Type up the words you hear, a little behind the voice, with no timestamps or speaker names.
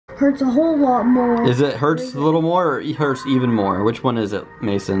hurts a whole lot more. Is it hurts a little more or it hurts even more? Which one is it,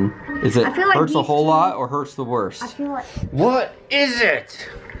 Mason? Is it I feel like hurts a these whole two- lot or hurts the worst? I feel like What is it?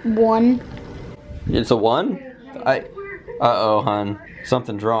 1. It's a 1? Uh-oh, hon.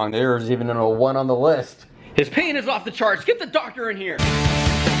 Something's wrong. There's even a 1 on the list. His pain is off the charts. Get the doctor in here.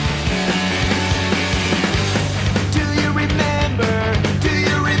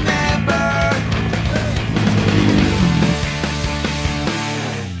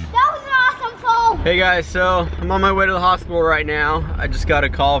 Hey guys, so I'm on my way to the hospital right now. I just got a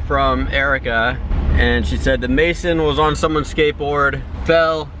call from Erica and she said that Mason was on someone's skateboard,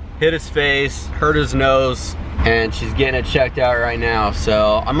 fell, hit his face, hurt his nose, and she's getting it checked out right now.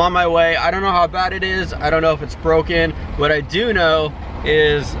 So I'm on my way. I don't know how bad it is. I don't know if it's broken. What I do know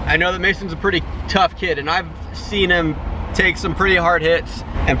is I know that Mason's a pretty tough kid and I've seen him take some pretty hard hits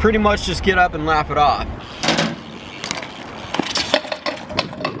and pretty much just get up and laugh it off.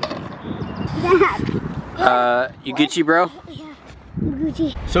 You Gucci, bro? Yeah,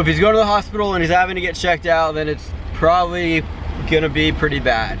 Gucci. So if he's going to the hospital and he's having to get checked out, then it's probably gonna be pretty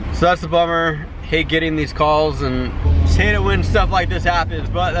bad. So that's the bummer. Hate getting these calls and just hate it when stuff like this happens,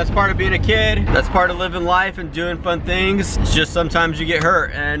 but that's part of being a kid. That's part of living life and doing fun things. It's just sometimes you get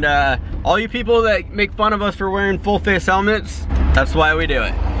hurt. And all you people that make fun of us for wearing full face helmets, that's why we do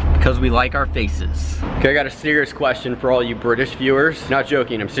it. Because we like our faces. Okay, I got a serious question for all you British viewers. Not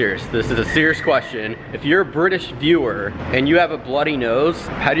joking, I'm serious. This is a serious question. If you're a British viewer and you have a bloody nose,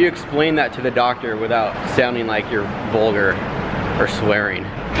 how do you explain that to the doctor without sounding like you're vulgar or swearing?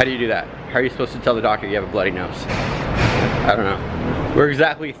 How do you do that? How are you supposed to tell the doctor you have a bloody nose? I don't know. We're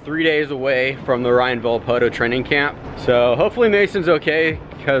exactly 3 days away from the Ryan Volpoto training camp. So hopefully Mason's okay,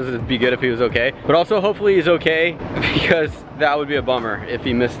 because it'd be good if he was okay. But also hopefully he's okay, because that would be a bummer if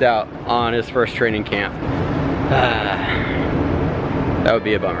he missed out on his first training camp. That would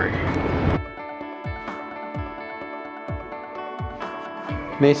be a bummer.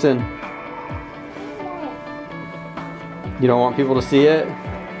 Mason, you don't want people to see it?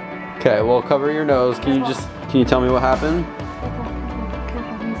 Okay, well cover your nose. Can you tell me what happened?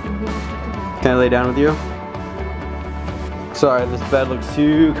 Can I lay down with you? Sorry, this bed looks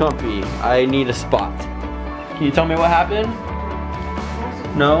too comfy. I need a spot. Can you tell me what happened?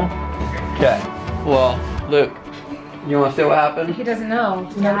 No? Okay. Well, Luke, you want to say what happened? He doesn't know.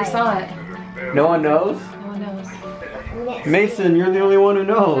 Nobody saw it. No one knows? No one knows. Mason, you're the only one who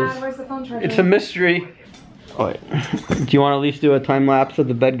knows. Dad, where's the phone charger? It's a mystery. Oh, wait. Do you want to at least do a time lapse of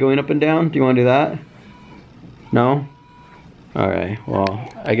the bed going up and down? Do you want to do that? No? Alright, well,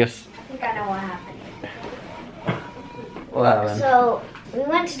 I guess. I think I know what happened. What happened? So, we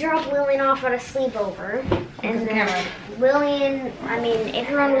went to drop Lillian off at a sleepover. And then Lillian,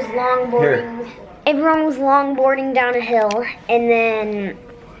 everyone was longboarding. Everyone was longboarding down a hill. And then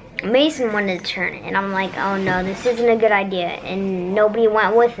Mason wanted to turn it. And I'm like, oh no, this isn't a good idea. And nobody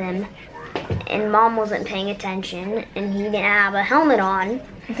went with him. And Mom wasn't paying attention. And he didn't have a helmet on.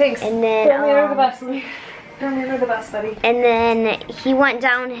 Thanks. And then, Don't leave her the bus. Don't leave her the bus, buddy. And then he went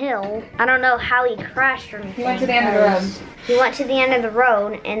downhill. I don't know how he crashed or anything. He went to the end of the road. He went to the end of the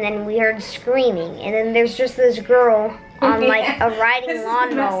road, and then we heard screaming. And then there's just this girl on like a riding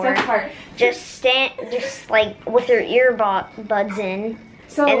lawnmower, just like with her earbuds in,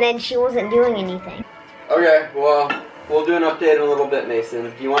 and then she wasn't doing anything. Okay, well, we'll do an update in a little bit,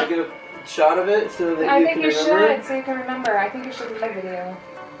 Mason. Do you want to get a shot of it so that you can remember? I think you should, so you can remember. I think you should leave a video.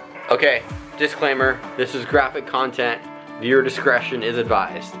 Okay, disclaimer, this is graphic content. Viewer discretion is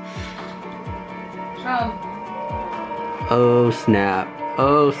advised. Show 'em. Oh snap,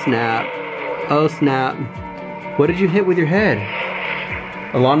 oh snap, oh snap. What did you hit with your head?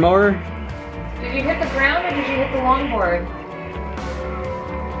 A lawnmower? Did you hit the ground or did you hit the longboard?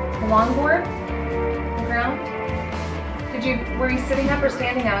 The longboard? The ground? Were you sitting up or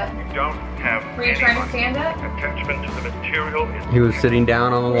standing up? We don't have. Were you trying to stand up? Attachment to the material is. He was sitting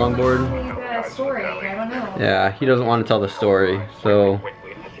down on the longboard. Tell me the story. I don't know. Yeah, he doesn't want to tell the story, so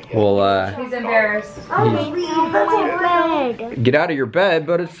we'll He's embarrassed. get out of your bed,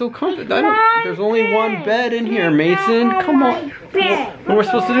 but it's so comfortable. There's only one bed in here, Mason. Come on. What am I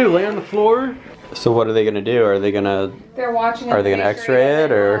supposed to do? Lay on the floor? So what are they gonna do? Are they gonna? They're watching it. Are they gonna X-ray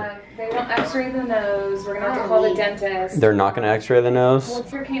it or? They won't X-ray the nose. We're gonna have to call the dentist. They're not gonna X-ray the nose? When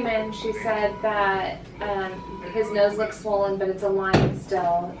Sarah came in, she said that his nose looks swollen, but it's aligned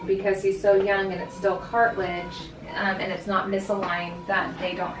still because he's so young and it's still cartilage, and it's not misaligned, that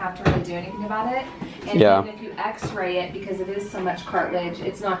they don't have to really do anything about it. And yeah. even if you X-ray it, because it is so much cartilage,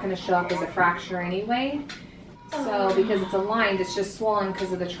 it's not going to show up as a fracture anyway. So because it's aligned, it's just swollen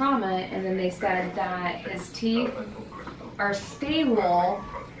because of the trauma. And then they said that his teeth are stable,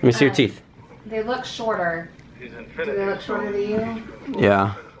 Let me see your teeth. They look shorter. Do they look shorter to you?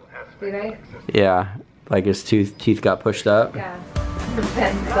 Yeah. Do they? Yeah. Like his teeth got pushed up. Yeah.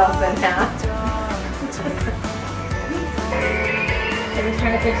 Bend himself in half. I was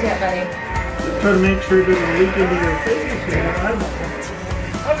trying to fix it, buddy. Try to make sure it doesn't leak into your face.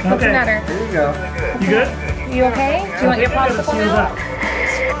 What's the matter? There you go. You good? You okay? Do you want your popsicle now?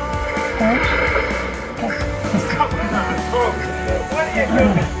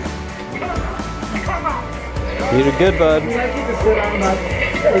 You did good, bud. I keep it sit on about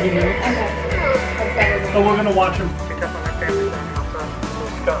 30 minutes. So we're gonna watch him.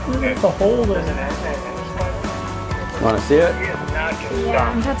 The hole in it. Want to see it?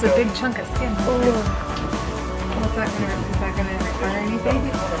 That's a big chunk of skin. What's that gonna, is that gonna require anything?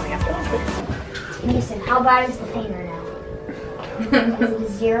 Mason, how bad is the pain right now? Is it a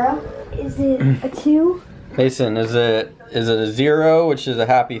 0? Is it a 2? Mason, is it a 0, which is a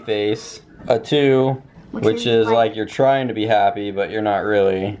happy face, a 2, which is like you're trying to be happy, but you're not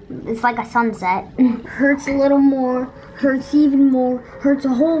really? It's like a sunset. Hurts a little more, hurts even more, hurts a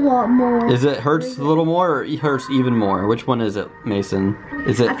whole lot more. Is it hurts a little more or hurts even more? Which one is it, Mason?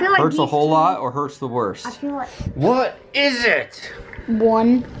 Is it I feel like hurts a these whole two- lot or hurts the worst? I feel like What is it?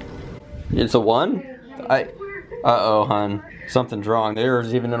 1. It's a 1? Uh-oh, hon. Something's wrong.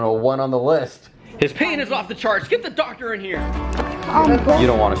 There's even a 1 on the list. His pain is off the charts. Get the doctor in here. You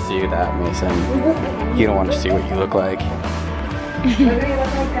don't want to see that, Mason. You don't want to see what you look like. Doesn't he look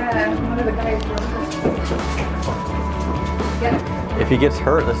like one of the guys from Yep. If he gets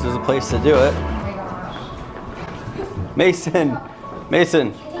hurt, this is a place to do it. Oh my gosh. Mason!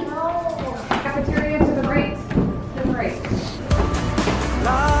 Mason! Cafeteria to the right. To the right.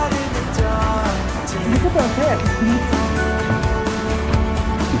 Look at those hips.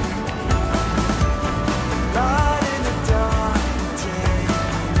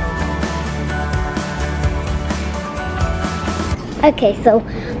 Okay, so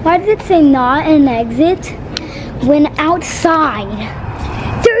why does it say not an exit when outside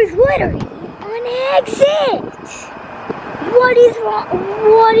there's literally an exit? What is wrong?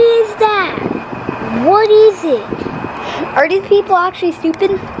 What is that? What is it? Are these people actually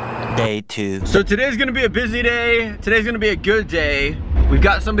stupid? Day 2. So today's gonna be a busy day. Today's gonna be a good day. We've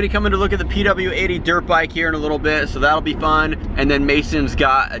got somebody coming to look at the PW80 dirt bike here in a little bit, so that'll be fun. And then Mason's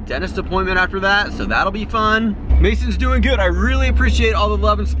got a dentist appointment after that, so that'll be fun. Mason's doing good. I really appreciate all the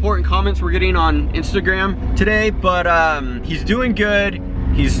love and support and comments we're getting on Instagram today, but he's doing good.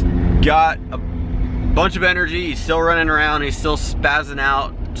 He's got a bunch of energy. He's still running around. He's still spazzing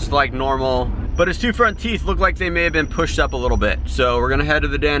out, just like normal. But his 2 front teeth look like they may have been pushed up a little bit. So we're gonna head to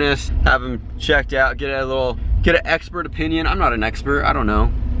the dentist, have him checked out, get an expert opinion. I'm not an expert, I don't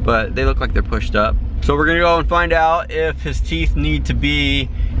know, but they look like they're pushed up. So we're gonna go and find out if his teeth need to be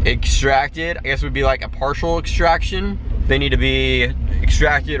extracted. I guess it would be like a partial extraction. They need to be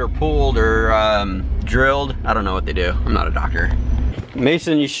extracted or pulled or drilled. I don't know what they do. I'm not a doctor.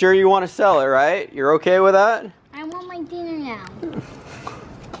 Mason, you sure you want to sell it, right? You're okay with that? I want my dinner now.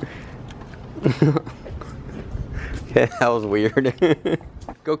 Okay, that was weird.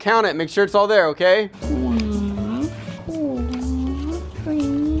 Go count it, make sure it's all there, okay? 1, 2,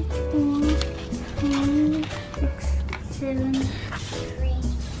 3, 4, 5, 6, 7, 3,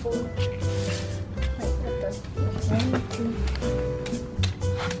 4.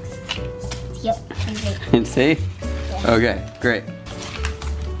 Yep, I'm good. And see? Okay, great.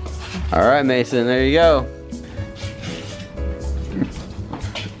 All right, Mason, there you go.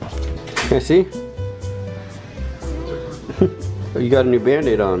 Can I see? Oh, you got a new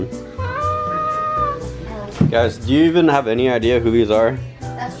Band-Aid on. Guys, do you even have any idea who these are?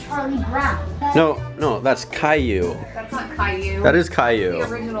 That's Charlie Brown. No, that's Caillou. That's not Caillou. That is The Caillou.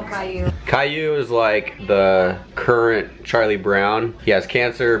 original Caillou. Caillou is like the current Charlie Brown. He has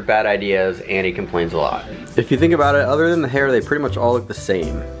cancer, bad ideas, and he complains a lot. If you think about it, other than the hair, they pretty much all look the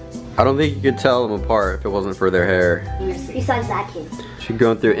same. I don't think you could tell them apart if it wasn't for their hair. Besides that kid. She's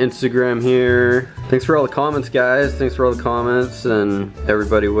going through Instagram here. Thanks for all the comments, guys. Thanks for all the comments and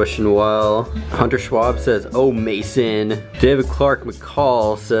everybody wishing well. Hunter Schwab says, oh, Mason. David Clark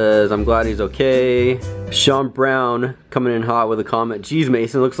McCall says, I'm glad he's okay. Sean Brown coming in hot with a comment. Geez,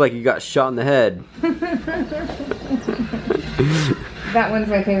 Mason, looks like you got shot in the head. That one's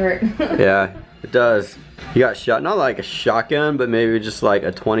my favorite. Yeah, it does. You got shot, not like a shotgun, but maybe just like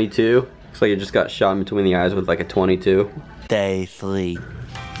a 22. Looks like you just got shot in between the eyes with like a 22. Day 3.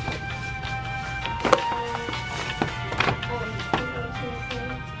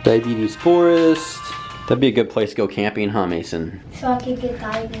 Diabetes Forest. That'd be a good place to go camping, huh, Mason? So I could get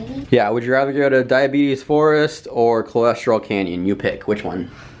diabetes? Yeah, would you rather go to Diabetes Forest or Cholesterol Canyon? You pick, which one?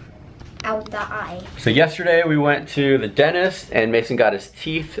 out the eye. So yesterday we went to the dentist and Mason got his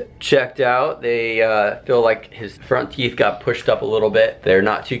teeth checked out. They feel like his front teeth got pushed up a little bit. They're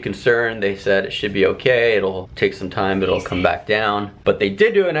not too concerned. They said it should be okay. It'll take some time, but it'll come back down. But they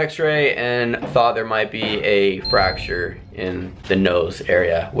did do an x-ray and thought there might be a fracture in the nose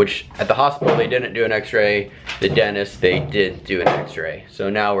area, which at the hospital they didn't do an x-ray. The dentist, they did do an x-ray. So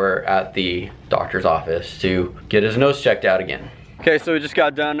now we're at the doctor's office to get his nose checked out again. Okay, so we just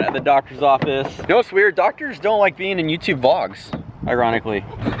got done at the doctor's office. You know what's weird? Doctors don't like being in YouTube vlogs, ironically.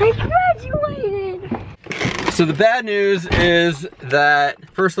 I graduated! So the bad news is that,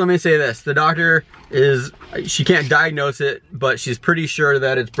 first let me say this, the doctor she can't diagnose it, but she's pretty sure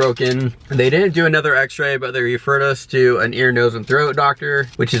that it's broken. They didn't do another x-ray, but they referred us to an ear, nose, and throat doctor,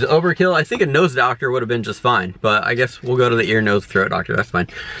 which is overkill. I think a nose doctor would have been just fine, but I guess we'll go to the ear, nose, throat doctor, that's fine.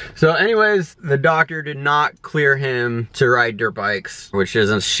 So anyways, the doctor did not clear him to ride dirt bikes, which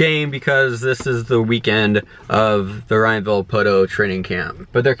is a shame because this is the weekend of the Ryanville Poto training camp.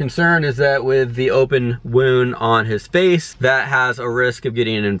 But their concern is that with the open wound on his face, that has a risk of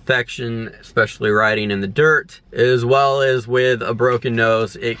getting an infection, especially riding in the dirt, as well as with a broken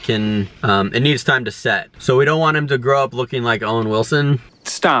nose, it needs time to set. So we don't want him to grow up looking like Owen Wilson.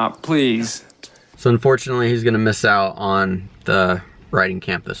 Stop, please. So unfortunately, he's gonna miss out on the riding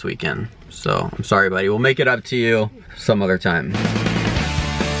camp this weekend. So I'm sorry, buddy. We'll make it up to you some other time.